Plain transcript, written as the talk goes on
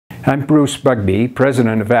I'm Bruce Bugbee,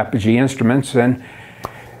 president of Apogee Instruments, and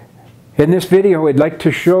in this video I'd like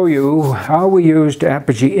to show you how we used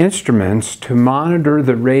Apogee Instruments to monitor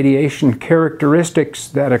the radiation characteristics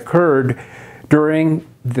that occurred during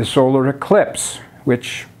the solar eclipse,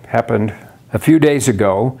 which happened a few days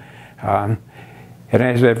ago, and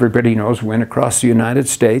as everybody knows, went across the United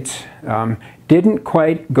States. Didn't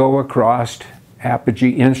quite go across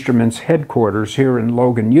Apogee Instruments headquarters here in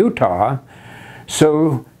Logan, Utah,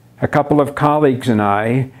 so a couple of colleagues and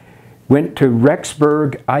I went to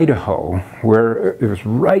Rexburg, Idaho, where it was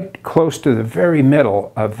right close to the very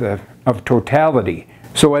middle of totality.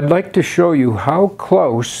 So I'd like to show you how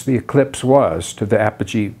close the eclipse was to the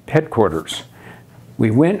Apogee headquarters.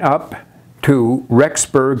 We went up to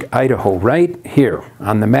Rexburg, Idaho, right here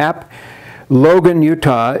on the map. Logan,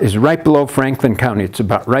 Utah is right below Franklin County. It's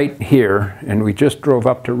about right here, and we just drove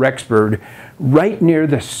up to Rexburg, right near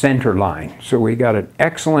the center line. So we got an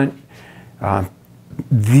excellent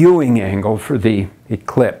viewing angle for the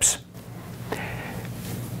eclipse.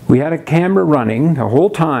 We had a camera running the whole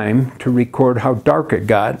time to record how dark it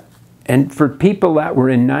got, and for people that were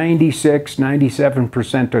in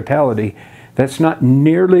 96–97% totality, that's not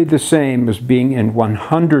nearly the same as being in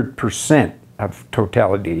 100% of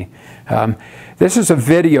totality. This is a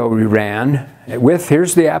video we ran with,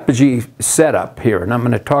 here's the Apogee setup here, and I'm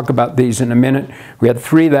going to talk about these in a minute. We had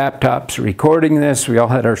 3 laptops recording this, we all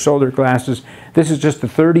had our solar glasses. This is just a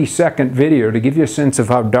 30-second video to give you a sense of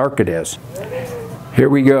how dark it is. Here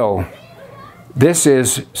we go. This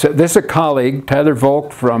is a colleague, Tyler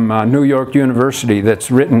Volk from New York University,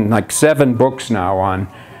 that's written like 7 books now on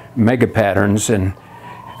megapatterns, and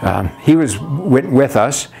he went with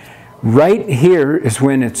us. Right here is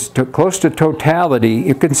when it's close to totality.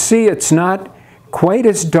 You can see it's not quite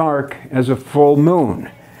as dark as a full moon.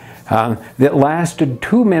 That lasted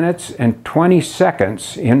 2 minutes and 20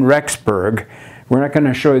 seconds in Rexburg. We're not going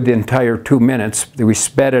to show you the entire 2 minutes. We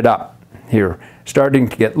sped it up here. Starting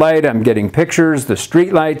to get light, I'm getting pictures. The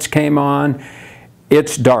street lights came on.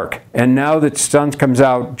 It's dark. And now the sun comes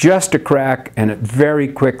out just a crack, and it very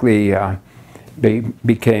quickly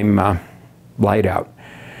became light out.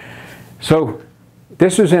 So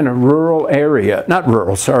this is in a rural area, not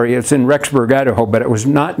rural, sorry, it's in Rexburg, Idaho, but it was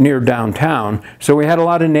not near downtown. So we had a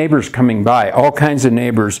lot of neighbors coming by, all kinds of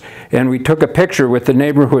neighbors, and we took a picture with the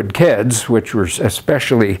neighborhood kids, which were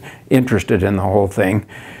especially interested in the whole thing,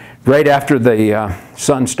 right after the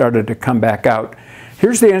sun started to come back out.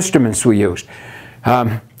 Here's the instruments we used.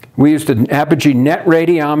 We used an Apogee net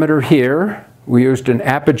radiometer here. We used an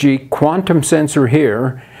Apogee quantum sensor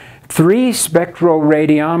here. 3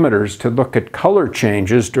 spectroradiometers to look at color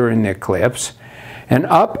changes during the eclipse, and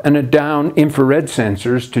up and a down infrared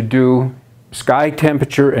sensors to do sky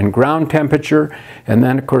temperature and ground temperature, and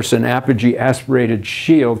then of course an Apogee aspirated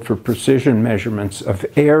shield for precision measurements of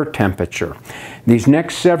air temperature. These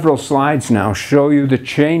next several slides now show you the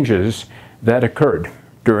changes that occurred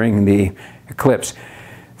during the eclipse.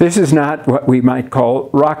 This is not what we might call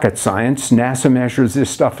rocket science. NASA measures this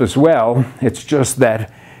stuff as well. It's just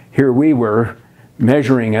that here we were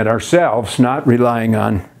measuring it ourselves, not relying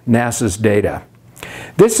on NASA's data.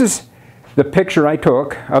 This is the picture I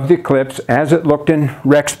took of the eclipse as it looked in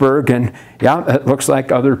Rexburg, and yeah, it looks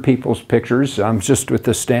like other people's pictures, just with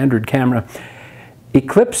the standard camera.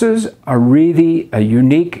 Eclipses are really a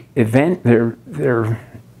unique event. They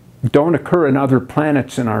don't occur in other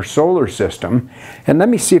planets in our solar system, and let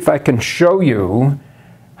me see if I can show you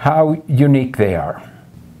how unique they are.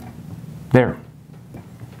 There.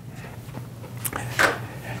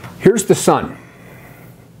 Here's the sun,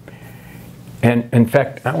 and in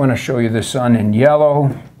fact I want to show you the sun in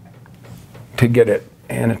yellow to get it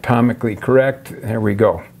anatomically correct. There we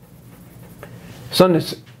go. Sun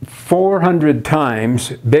is 400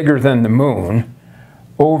 times bigger than the moon.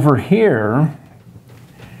 Over here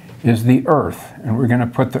is the Earth, and we're going to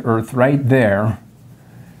put the Earth right there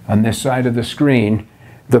on this side of the screen.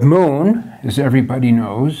 The moon, as everybody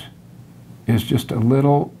knows, is just a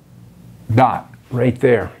little dot right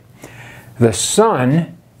there. The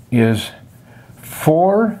sun is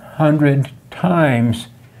 400 times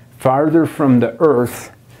farther from the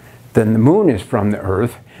Earth than the moon is from the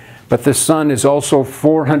Earth, but the sun is also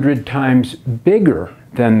 400 times bigger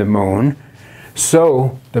than the moon,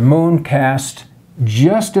 so the moon casts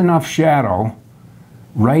just enough shadow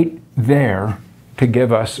right there to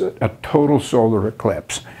give us a total solar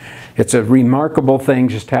eclipse. It's a remarkable thing,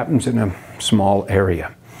 just happens in a small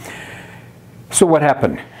area. So what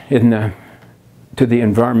happened to the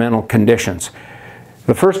environmental conditions?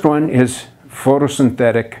 The first one is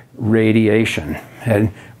photosynthetic radiation,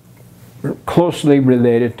 and closely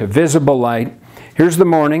related to visible light. here's the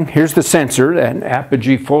morning, here's the sensor, an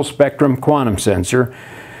Apogee full spectrum quantum sensor.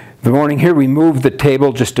 The morning here we move the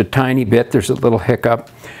table just a tiny bit, there's a little hiccup.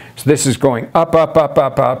 So this is going up, up, up,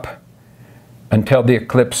 up, up, until the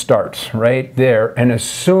eclipse starts, right there. And as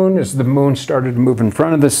soon as the moon started to move in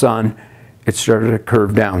front of the sun, it started to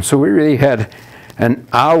curve down. So we really had an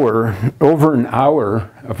hour, over an hour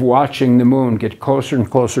of watching the moon get closer and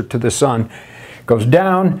closer to the sun. It goes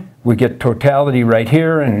down, we get totality right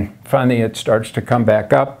here, and finally it starts to come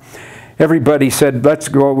back up. Everybody said, let's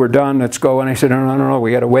go, we're done, let's go. And I said, no, no, no, no,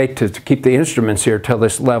 we got to wait to keep the instruments here till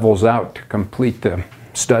this levels out to complete the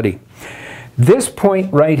study. This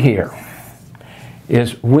point right here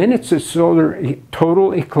is when it's a solar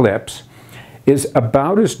total eclipse is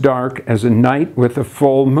about as dark as a night with a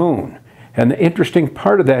full moon. And the interesting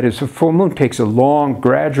part of that is a full moon takes a long,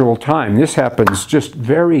 gradual time. This happens just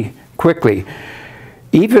very quickly.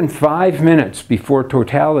 Even 5 minutes before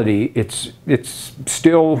totality, it's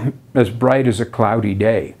still as bright as a cloudy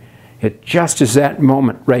day. It just is that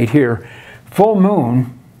moment right here. Full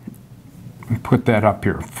moon, put that up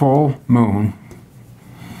here, full moon,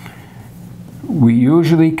 we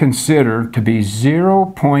usually consider to be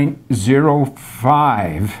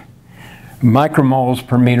 0.05 micromoles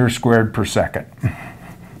per meter squared per second.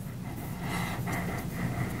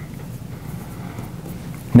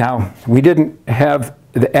 Now, we didn't have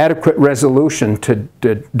the adequate resolution to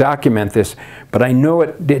document this, but I know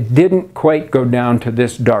it didn't quite go down to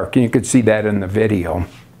this dark. You could see that in the video.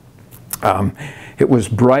 It was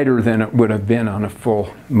brighter than it would have been on a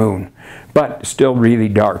full moon, but still really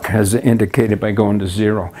dark, as indicated by going to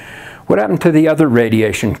 0. What happened to the other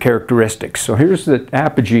radiation characteristics? So here's the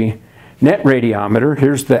Apogee net radiometer.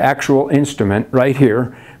 Here's the actual instrument right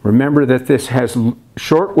here. Remember that this has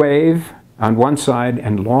short wave on one side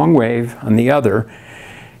and long wave on the other.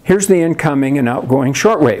 Here's the incoming and outgoing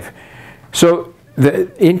short wave. So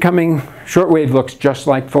the incoming short wave looks just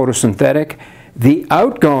like photosynthetic. The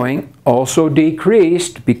outgoing also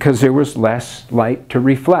decreased because there was less light to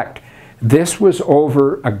reflect. This was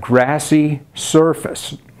over a grassy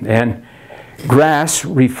surface, and grass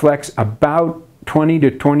reflects about 20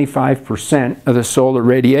 to 25% of the solar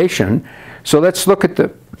radiation. So let's look at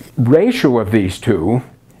the ratio of these two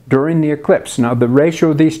during the eclipse. Now the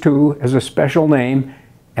ratio of these two has a special name,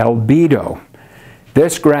 albedo.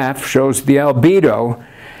 This graph shows the albedo,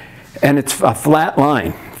 and it's a flat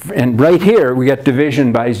line. And right here we got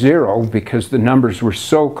division by 0 because the numbers were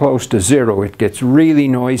so close to 0. It gets really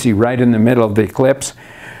noisy right in the middle of the eclipse.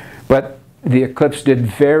 But the eclipse did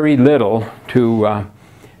very little to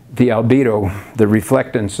the albedo, the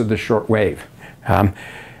reflectance of the short wave.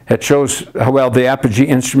 It shows how well the Apogee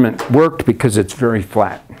instrument worked because it's very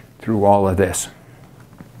flat through all of this.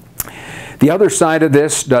 The other side of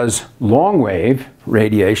this does long wave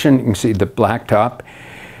radiation. You can see the black top.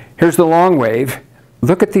 Here's the long wave.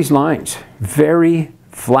 Look at these lines, very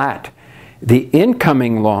flat. The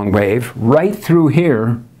incoming long wave right through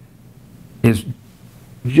here is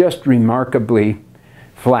just remarkably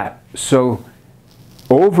flat. So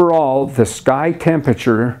overall, the sky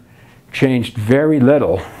temperature changed very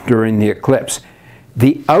little during the eclipse.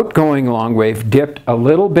 The outgoing long wave dipped a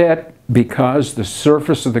little bit because the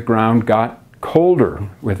surface of the ground got colder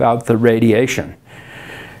without the radiation.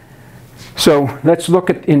 So let's look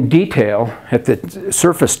at in detail at the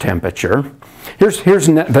surface temperature. Here's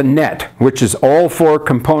the net, which is all four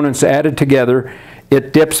components added together.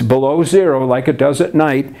 It dips below 0 like it does at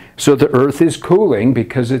night, so the Earth is cooling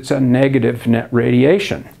because it's a negative net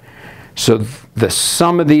radiation. So the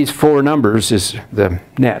sum of these four numbers is the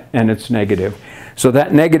net, and it's negative. So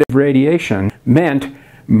that negative radiation meant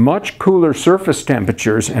much cooler surface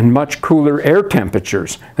temperatures and much cooler air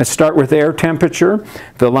temperatures. Let's start with air temperature.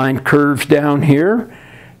 The line curves down here.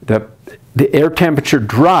 The air temperature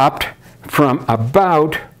dropped from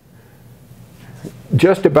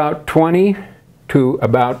just about 20 to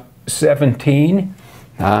about 17.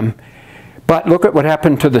 But look at what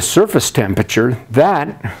happened to the surface temperature.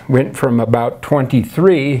 That went from about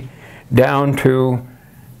 23 down to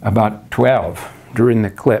about 12 during the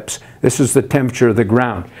eclipse. This is the temperature of the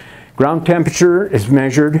ground. Ground temperature is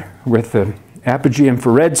measured with the Apogee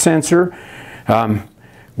infrared sensor.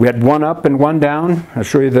 We had one up and one down. I'll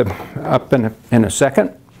show you the up in a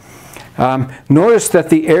second. Notice that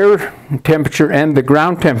the air temperature and the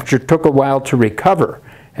ground temperature took a while to recover.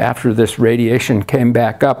 After this radiation came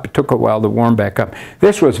back up, it took a while to warm back up.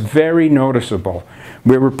 This was very noticeable.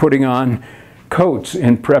 We were putting on coats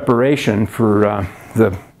in preparation for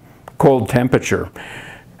the cold temperature.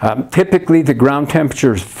 Typically, the ground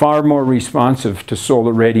temperature is far more responsive to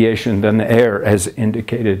solar radiation than the air, as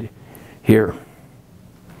indicated here.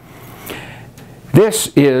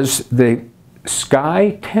 This is the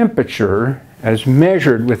sky temperature as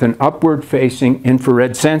measured with an upward facing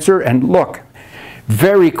infrared sensor, and look,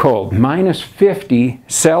 very cold, -50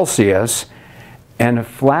 Celsius, and a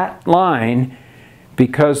flat line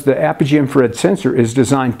because the Apogee infrared sensor is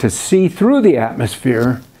designed to see through the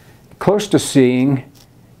atmosphere, close to seeing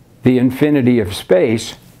the infinity of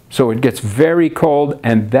space, so it gets very cold,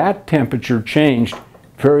 and that temperature changed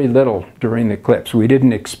very little during the eclipse. We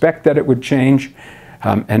didn't expect that it would change,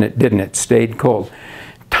 and it didn't. It stayed cold.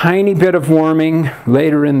 Tiny bit of warming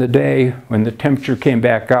later in the day when the temperature came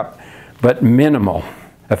back up, but minimal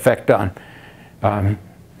effect on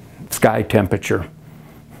sky temperature.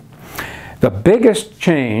 The biggest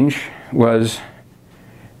change was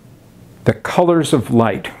the colors of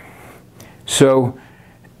light. So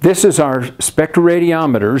this is our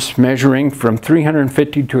spectroradiometers measuring from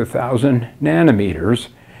 350 to 1,000 nanometers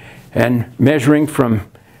and measuring from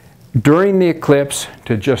during the eclipse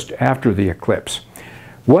to just after the eclipse.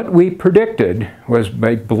 What we predicted was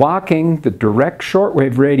by blocking the direct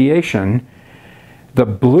shortwave radiation, the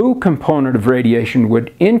blue component of radiation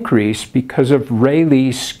would increase because of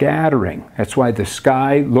Rayleigh scattering. That's why the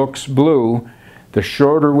sky looks blue. The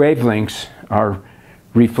shorter wavelengths are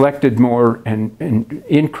reflected more and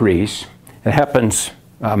increase. It happens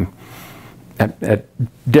at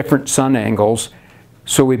different sun angles.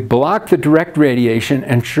 So we blocked the direct radiation,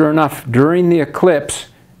 and sure enough, during the eclipse,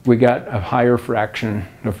 we got a higher fraction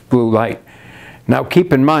of blue light. Now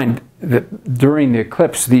keep in mind that during the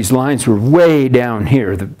eclipse, these lines were way down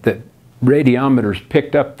here. The radiometers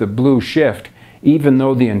picked up the blue shift, even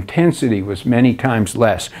though the intensity was many times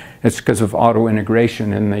less. It's because of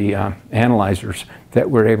auto-integration in the analyzers that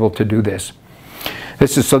we're able to do this.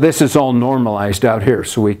 So this is all normalized out here,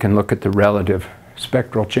 so we can look at the relative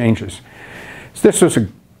spectral changes. So this was a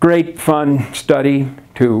great fun study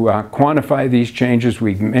to quantify these changes.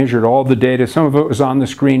 We measured all the data. Some of it was on the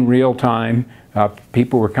screen real time.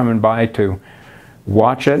 People were coming by to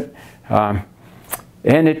watch it.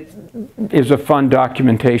 And it is a fun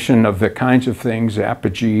documentation of the kinds of things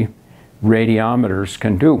Apogee radiometers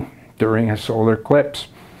can do during a solar eclipse.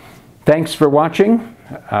 Thanks for watching.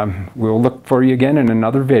 We'll look for you again in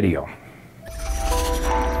another video.